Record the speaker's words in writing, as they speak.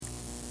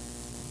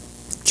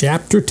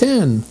Chapter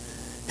 10,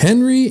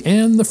 Henry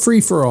and the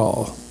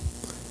Free-for-All.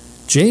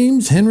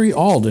 James Henry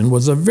Alden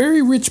was a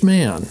very rich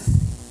man.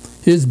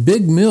 His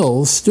big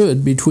mill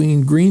stood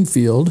between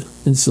Greenfield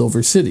and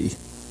Silver City.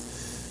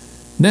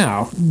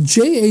 Now,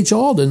 J.H.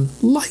 Alden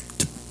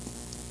liked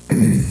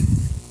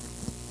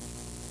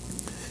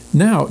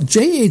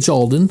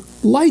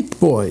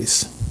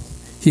boys.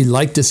 He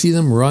liked to see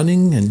them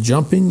running and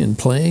jumping and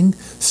playing.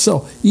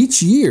 So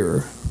each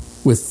year,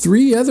 with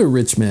 3 other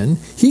rich men,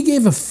 he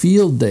gave a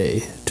field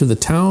day to the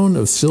town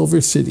of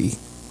Silver City.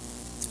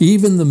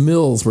 Even the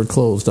mills were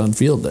closed on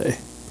field day.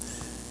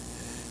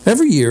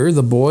 Every year,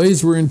 the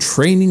boys were in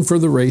training for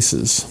the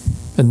races.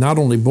 And not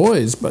only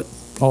boys, but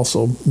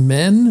also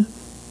men,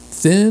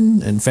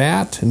 thin and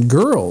fat, and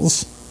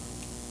girls,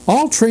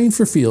 all trained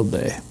for field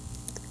day.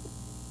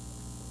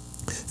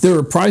 There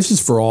were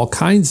prizes for all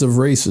kinds of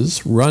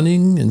races,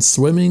 running and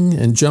swimming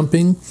and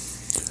jumping.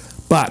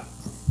 But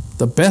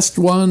the best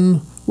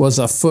one was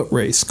a foot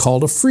race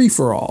called a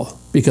free-for-all,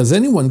 because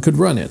anyone could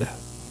run it.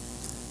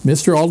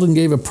 Mr. Alden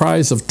gave a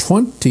prize of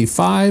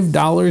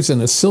 $25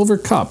 and a silver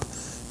cup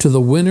to the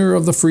winner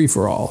of the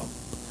free-for-all.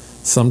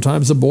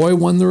 Sometimes a boy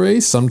won the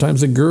race,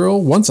 sometimes a girl.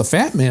 Once a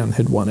fat man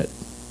had won it.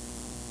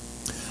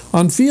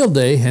 On field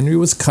day, Henry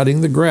was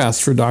cutting the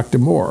grass for Dr.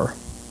 Moore.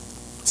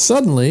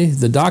 Suddenly,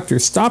 the doctor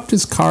stopped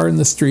his car in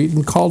the street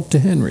and called to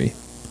Henry.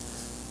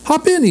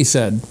 "Hop in," he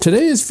said.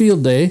 "Today is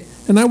field day,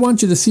 and I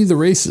want you to see the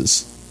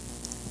races."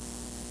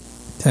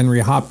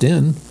 Henry hopped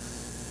in,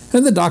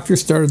 and the doctor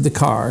started the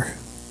car.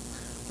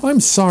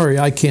 "I'm sorry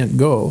I can't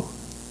go,"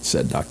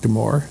 said Dr.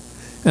 Moore,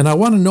 "and I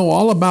want to know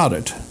all about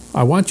it.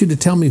 I want you to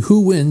tell me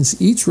who wins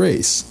each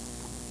race."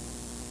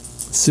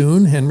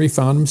 Soon Henry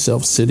found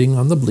himself sitting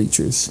on the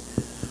bleachers.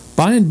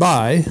 By and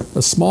by,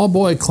 a small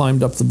boy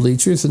climbed up the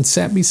bleachers and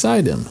sat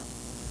beside him.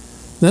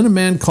 Then a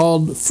man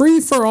called,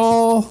 "Free for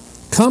all!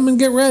 Come and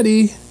get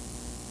ready!"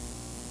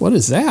 "What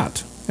is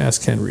that?"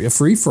 asked Henry. "A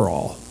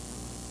free-for-all?"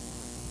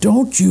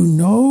 "Don't you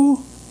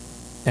know?"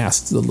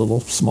 asked the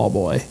little small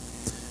boy.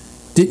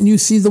 "Didn't you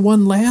see the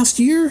one last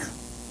year?"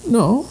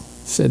 "No,"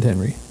 said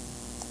Henry.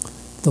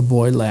 The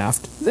boy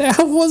laughed.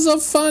 "That was a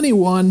funny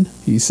one,"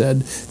 he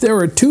said. "There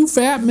were 2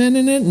 fat men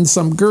in it and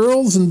some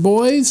girls and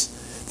boys.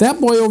 That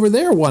boy over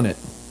there won it.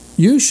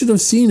 You should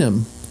have seen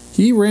him.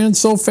 He ran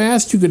so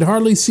fast you could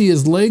hardly see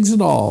his legs at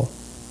all."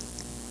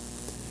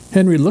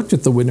 Henry looked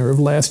at the winner of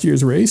last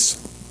year's race.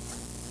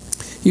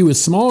 He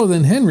was smaller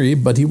than Henry,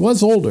 but he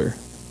was older.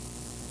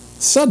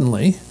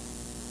 Suddenly,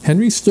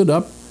 Henry stood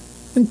up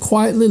and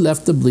quietly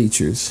left the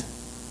bleachers.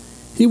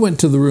 He went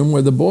to the room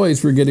where the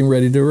boys were getting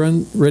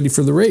ready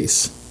for the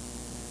race.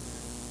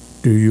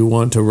 "Do you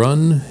want to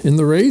run in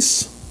the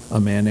race?" a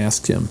man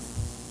asked him.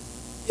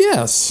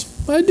 "Yes,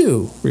 I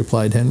do,"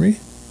 replied Henry.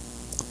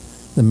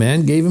 The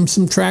man gave him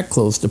some track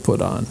clothes to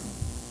put on.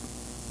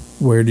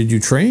 "Where did you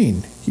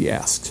train?" he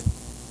asked.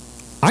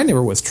 "I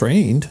never was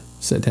trained,"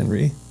 said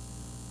Henry.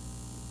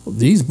 "Well,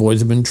 these boys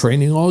have been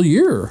training all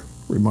year,"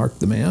 remarked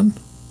the man.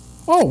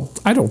 "Oh,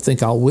 I don't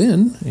think I'll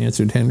win,"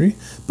 answered Henry,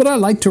 "but I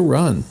like to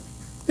run.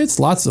 It's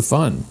lots of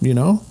fun, you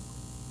know."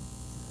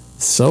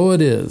 "So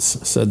it is,"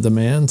 said the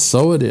man,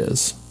 "so it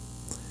is."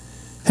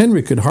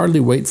 Henry could hardly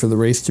wait for the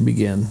race to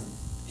begin.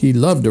 He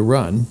loved to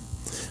run,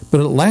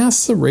 but at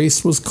last the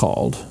race was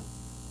called.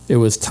 It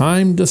was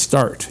time to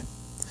start.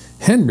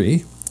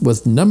 Henry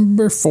was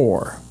number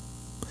 4.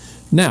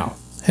 Now,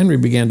 Henry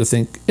began to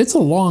think, "It's a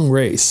long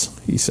race,"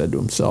 he said to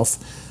himself.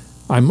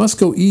 "I must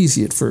go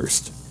easy at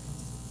first."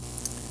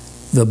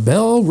 The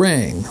bell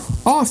rang.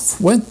 Off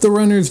went the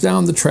runners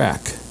down the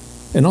track.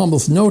 In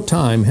almost no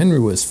time, Henry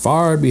was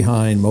far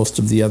behind most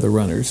of the other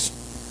runners.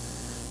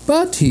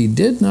 But he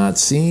did not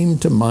seem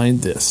to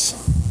mind this.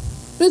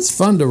 "It's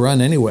fun to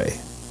run anyway,"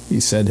 he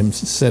said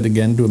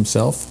again to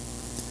himself.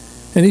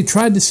 And he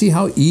tried to see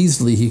how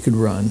easily he could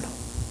run.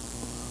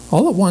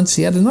 All at once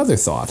he had another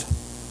thought.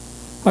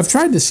 "I've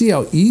tried to see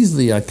how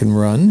easily I can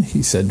run,"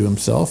 he said to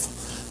himself.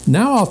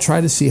 "Now I'll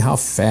try to see how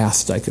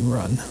fast I can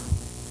run."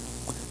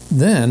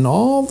 Then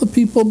all the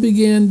people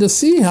began to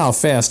see how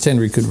fast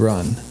Henry could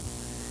run.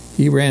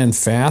 He ran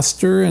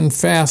faster and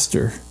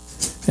faster,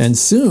 and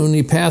soon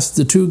he passed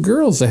the 2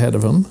 girls ahead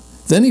of him.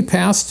 Then he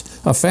passed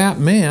a fat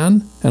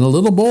man and a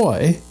little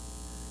boy.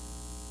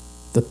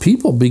 The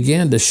people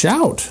began to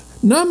shout,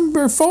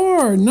 "Number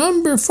 4!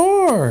 Number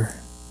 4!"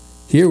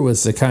 Here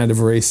was the kind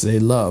of race they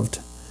loved.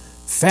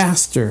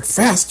 "Faster!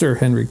 Faster!"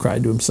 Henry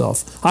cried to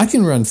himself. "I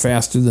can run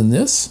faster than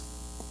this."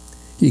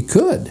 He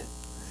could.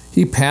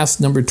 He passed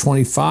number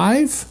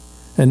 25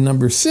 and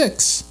number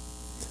 6.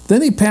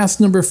 Then he passed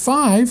number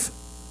 5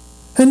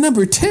 and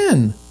number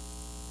 10.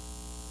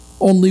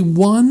 Only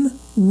one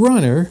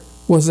runner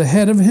was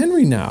ahead of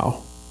Henry now.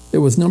 It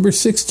was number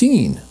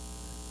 16.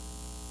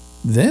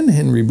 Then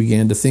Henry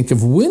began to think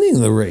of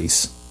winning the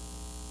race.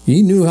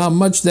 He knew how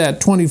much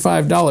that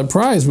 $25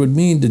 prize would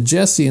mean to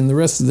Jessie and the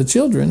rest of the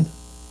children.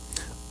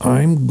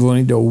 "I'm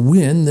going to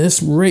win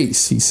this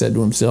race," he said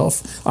to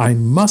himself. "I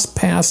must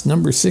pass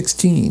number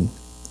 16.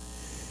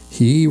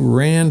 He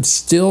ran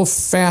still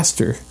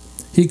faster.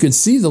 He could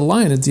see the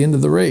line at the end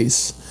of the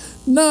race.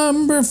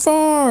 "Number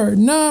 4!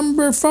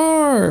 Number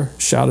 4!"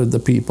 shouted the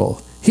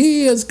people.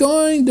 "He is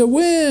going to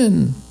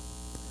win!"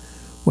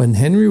 When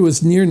Henry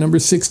was near number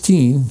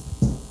 16,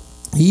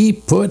 he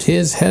put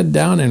his head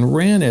down and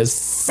ran as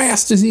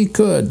fast as he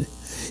could.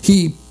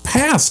 He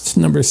passed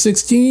number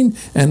 16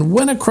 and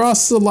went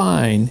across the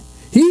line.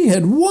 He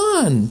had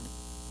won!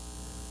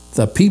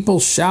 The people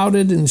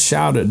shouted and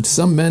shouted.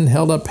 Some men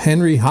held up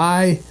Henry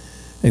high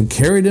and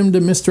carried him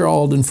to Mr.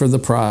 Alden for the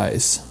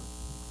prize.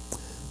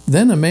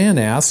 Then a man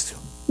asked,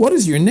 "What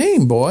is your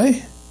name,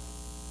 boy?"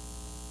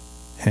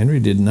 Henry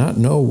did not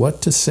know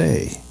what to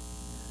say.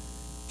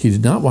 He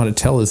did not want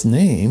to tell his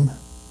name,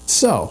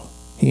 so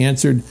he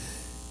answered,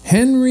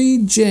 "Henry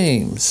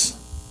James."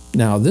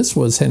 Now, this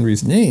was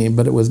Henry's name,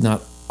 but it was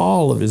not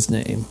all of his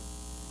name.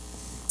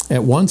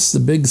 At once the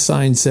big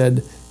sign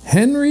said,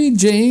 "Henry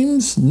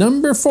James,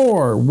 number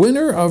 4,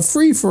 winner of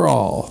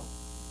free-for-all."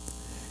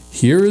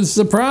 "Here is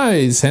the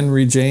prize,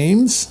 Henry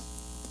James,"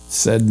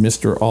 said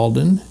Mr.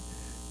 Alden.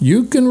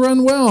 "You can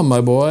run well,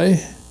 my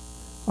boy.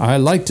 I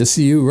like to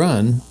see you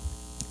run."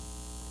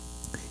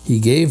 He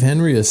gave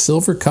Henry a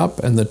silver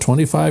cup and the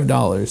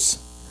 $25.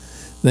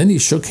 Then he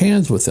shook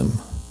hands with him.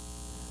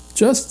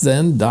 Just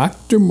then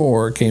Dr.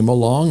 Moore came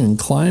along and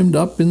climbed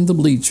up in the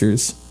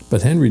bleachers,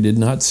 but Henry did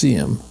not see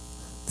him.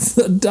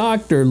 The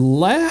doctor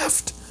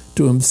laughed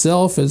to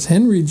himself as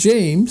Henry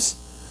James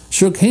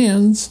shook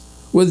hands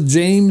with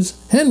James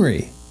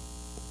Henry.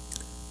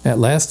 At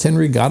last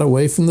Henry got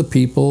away from the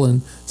people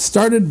and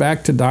started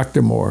back to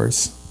Dr.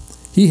 Moore's.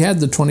 He had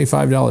the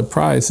 $25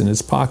 prize in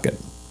his pocket.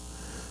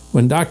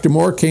 When Dr.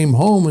 Moore came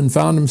home and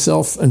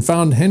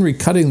found Henry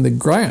cutting the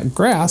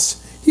grass,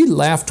 he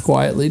laughed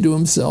quietly to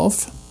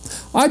himself.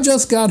 "I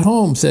just got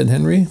home," said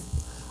Henry.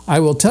 "I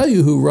will tell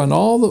you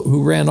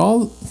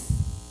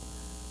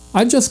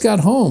I just got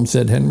home,"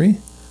 said Henry.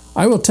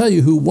 "I will tell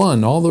you who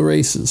won all the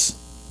races."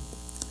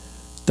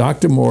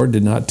 Dr. Moore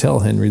did not tell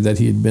Henry that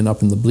he had been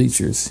up in the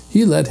bleachers.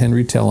 He let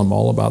Henry tell him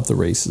all about the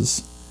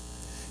races.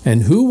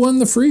 "And who won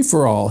the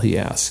free-for-all?" he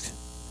asked.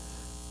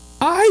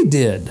 "I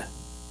did,"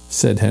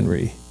 said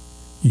Henry.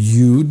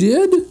 "You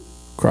did?"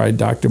 cried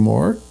Dr.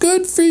 Moore.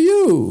 "Good for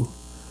you.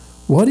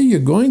 What are you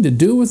going to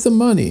do with the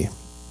money?"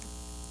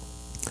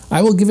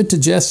 "I will give it to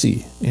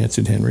Jessie,"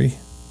 answered Henry.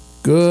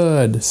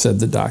 "Good," said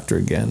the doctor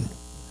again.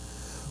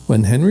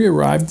 When Henry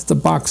arrived at the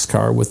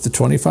boxcar with the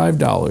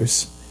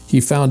 $25,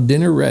 he found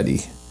dinner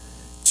ready.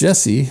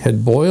 Jessie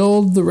had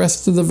boiled the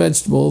rest of the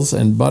vegetables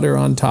and butter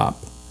on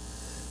top.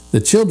 The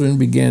children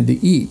began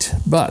to eat,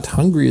 but,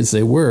 hungry as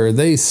they were,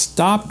 they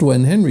stopped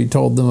when Henry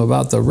told them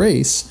about the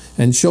race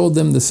and showed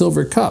them the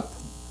silver cup.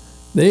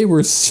 They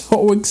were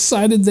so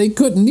excited they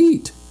couldn't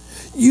eat.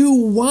 "You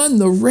won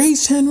the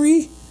race,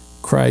 Henry?"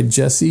 cried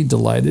Jessie,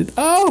 delighted.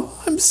 "Oh,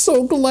 I'm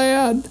so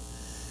glad."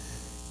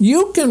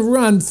 "You can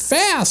run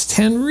fast,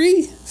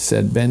 Henry,"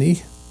 said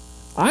Benny.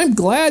 "I'm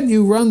glad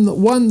you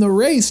won the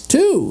race,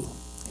 too."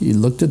 He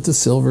looked at the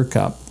silver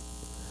cup.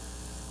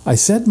 "I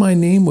said my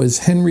name was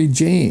Henry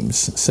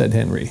James," said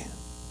Henry.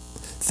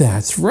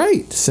 "That's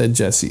right," said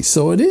Jessie.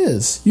 "So it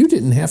is. You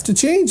didn't have to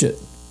change it."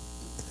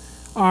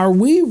 "Are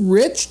we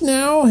rich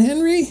now,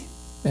 Henry?"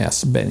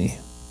 asked Benny.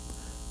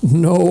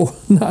 "No,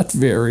 not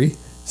very,"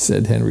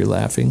 said Henry,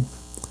 laughing.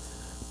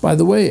 "By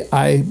the way,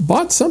 I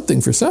bought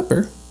something for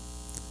supper."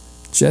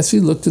 Jessie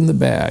looked in the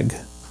bag.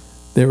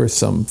 There were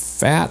some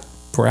fat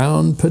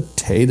brown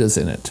potatoes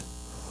in it.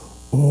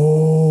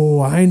 "Oh,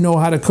 I know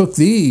how to cook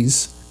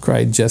these,"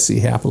 cried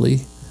Jessie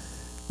happily.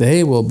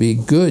 "They will be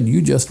good.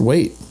 You just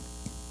wait."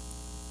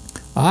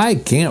 "I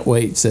can't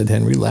wait," said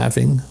Henry,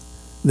 laughing.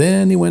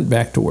 Then he went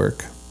back to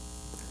work.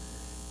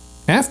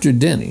 After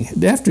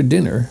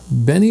dinner,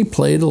 Benny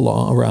played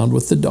around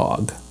with the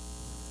dog.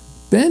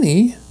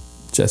 "Benny,"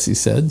 Jessie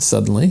said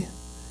suddenly,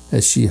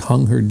 as she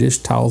hung her dish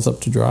towels up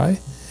to dry,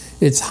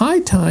 "it's high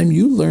time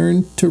you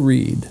learned to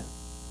read."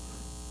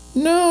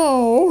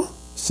 "No,"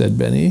 said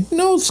Benny.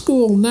 "No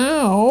school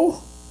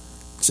now."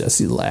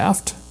 Jessie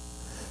laughed.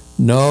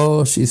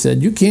 "No," she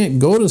said, "you can't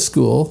go to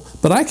school,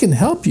 but I can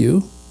help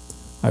you.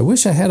 I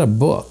wish I had a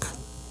book."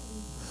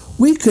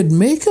 "We could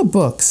make a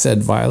book,"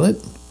 said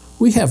Violet.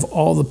 "We have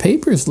all the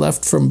papers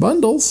left from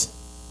bundles."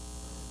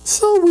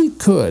 "So we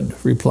could,"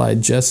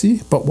 replied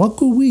Jessie, "but what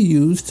could we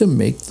use to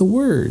make the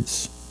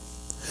words?"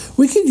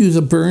 "We could use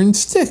a burned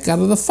stick out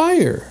of the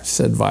fire,"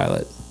 said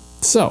Violet.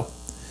 So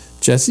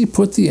Jessie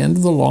put the end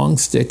of the long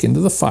stick into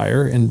the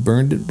fire and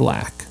burned it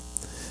black.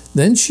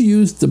 Then she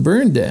used the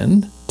burned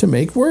end to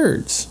make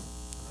words.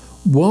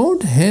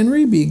 "Won't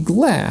Henry be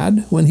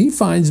glad when he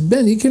finds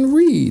Benny can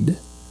read?"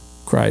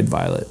 cried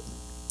Violet.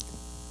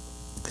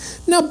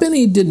 Now,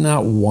 Benny did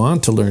not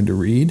want to learn to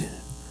read,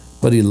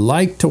 but he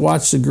liked to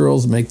watch the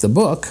girls make the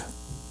book.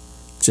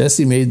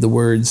 Jessie made the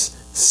words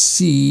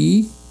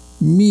 "see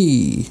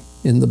me"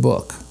 in the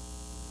book.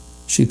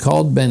 She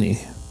called Benny,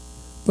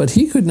 but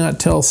he could not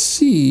tell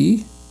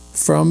 "see"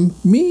 from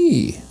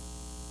 "me."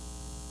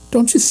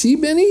 "Don't you see,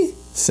 Benny?"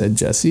 said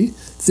Jessie.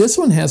 "This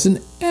one has an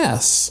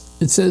S.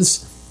 It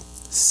says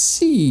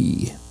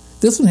C.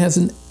 This one has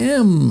an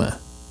M.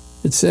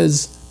 It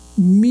says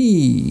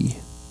me.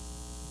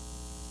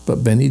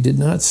 But Benny did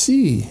not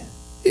see.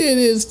 It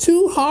is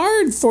too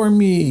hard for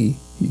me,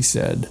 he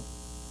said.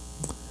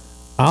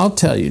 I'll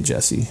tell you,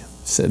 Jessie,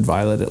 said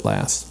Violet at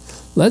last.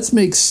 Let's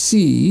make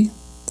C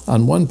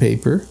on one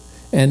paper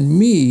and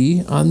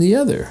me on the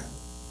other.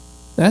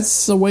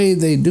 That's the way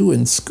they do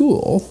in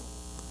school.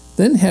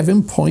 Then have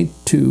him point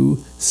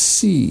to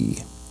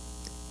C.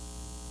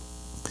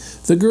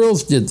 The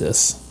girls did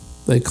this.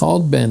 They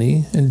called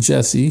Benny, and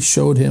Jessie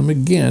showed him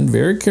again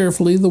very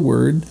carefully the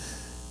word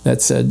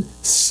that said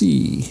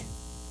C.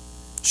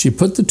 She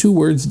put the two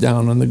words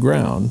down on the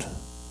ground.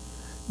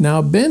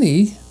 Now,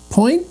 Benny,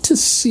 point to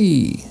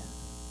C,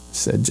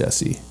 said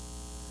Jessie.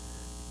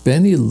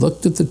 Benny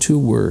looked at the two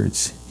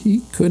words.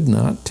 He could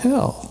not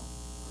tell.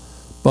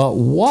 But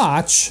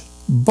Watch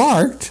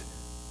barked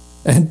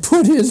and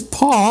put his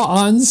paw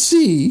on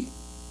C.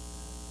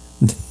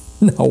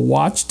 Now,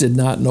 Watch did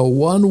not know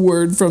one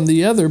word from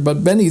the other,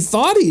 but Benny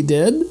thought he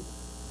did.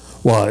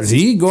 Was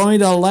he going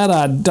to let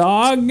a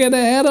dog get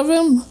ahead of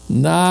him?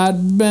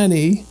 Not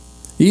Benny.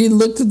 He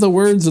looked at the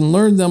words and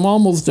learned them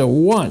almost at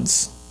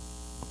once.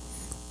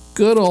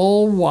 Good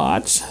old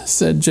Watch,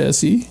 said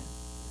Jessie.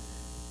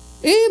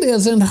 It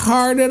isn't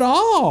hard at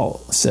all,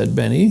 said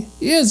Benny.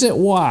 Is it,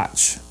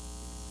 Watch?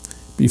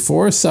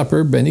 Before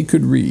supper, Benny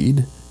could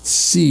read,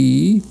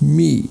 See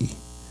me.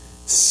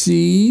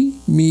 See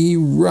me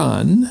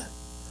run.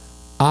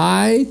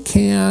 I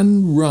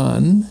can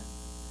run.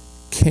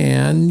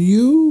 Can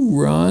you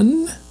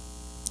run?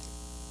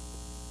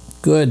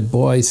 Good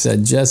boy,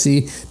 said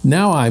Jessie.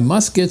 Now I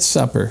must get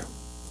supper.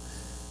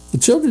 The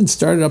children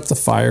started up the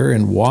fire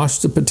and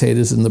washed the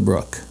potatoes in the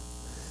brook.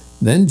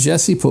 Then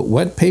Jessie put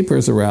wet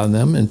papers around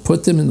them and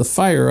put them in the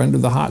fire under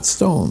the hot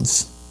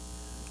stones.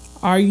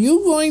 Are you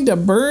going to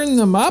burn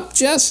them up,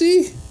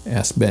 Jessie?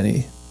 Asked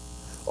Benny.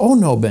 Oh,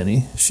 no,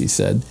 Benny, she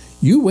said.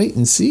 You wait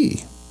and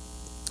see.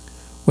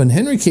 When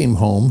Henry came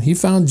home, he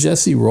found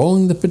Jessie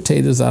rolling the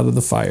potatoes out of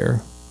the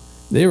fire.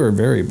 They were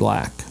very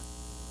black.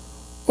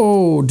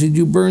 Oh, did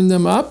you burn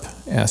them up?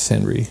 Asked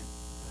Henry.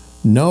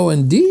 No,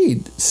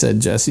 indeed, said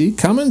Jessie.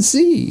 Come and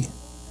see.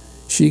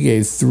 She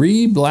gave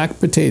 3 black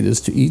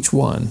potatoes to each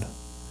one.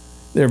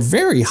 They're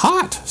very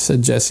hot,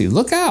 said Jessie.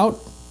 Look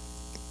out.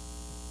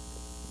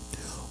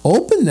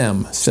 Open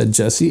them, said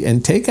Jessie,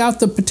 and take out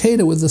the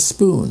potato with a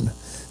spoon.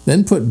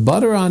 Then put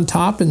butter on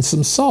top and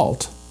some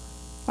salt.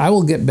 I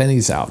will get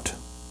Benny's out.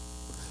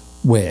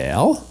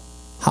 Well,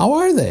 how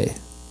are they?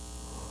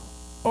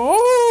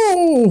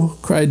 Oh,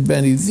 cried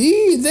Benny,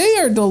 they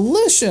are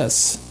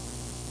delicious.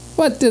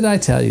 What did I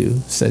tell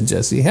you? Said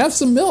Jessie. Have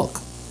some milk.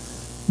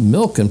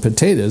 Milk and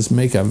potatoes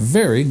make a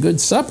very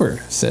good supper,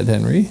 said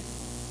Henry.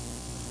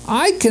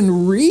 I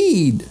can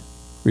read,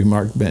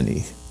 remarked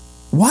Benny.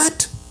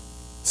 What?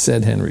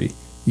 Said Henry.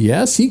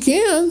 Yes, he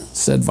can,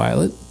 said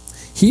Violet.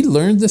 He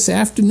learned this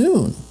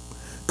afternoon.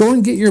 Go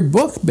and get your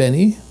book,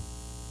 Benny.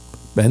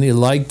 Benny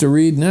liked to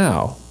read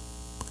now.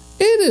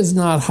 It is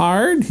not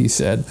hard, he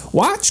said.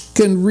 Watch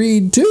can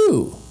read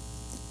too.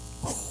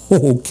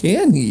 Oh,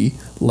 can he?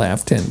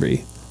 Laughed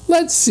Henry.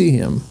 Let's see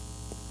him.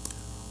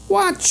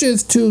 Watch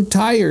is too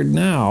tired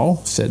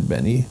now, said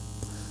Benny.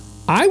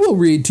 I will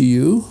read to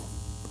you.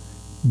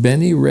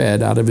 Benny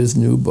read out of his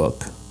new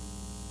book.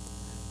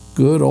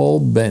 Good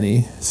old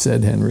Benny,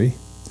 said Henry.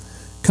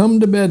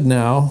 Come to bed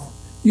now.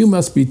 You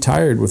must be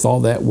tired with all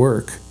that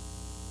work.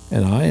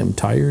 And I am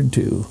tired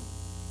too.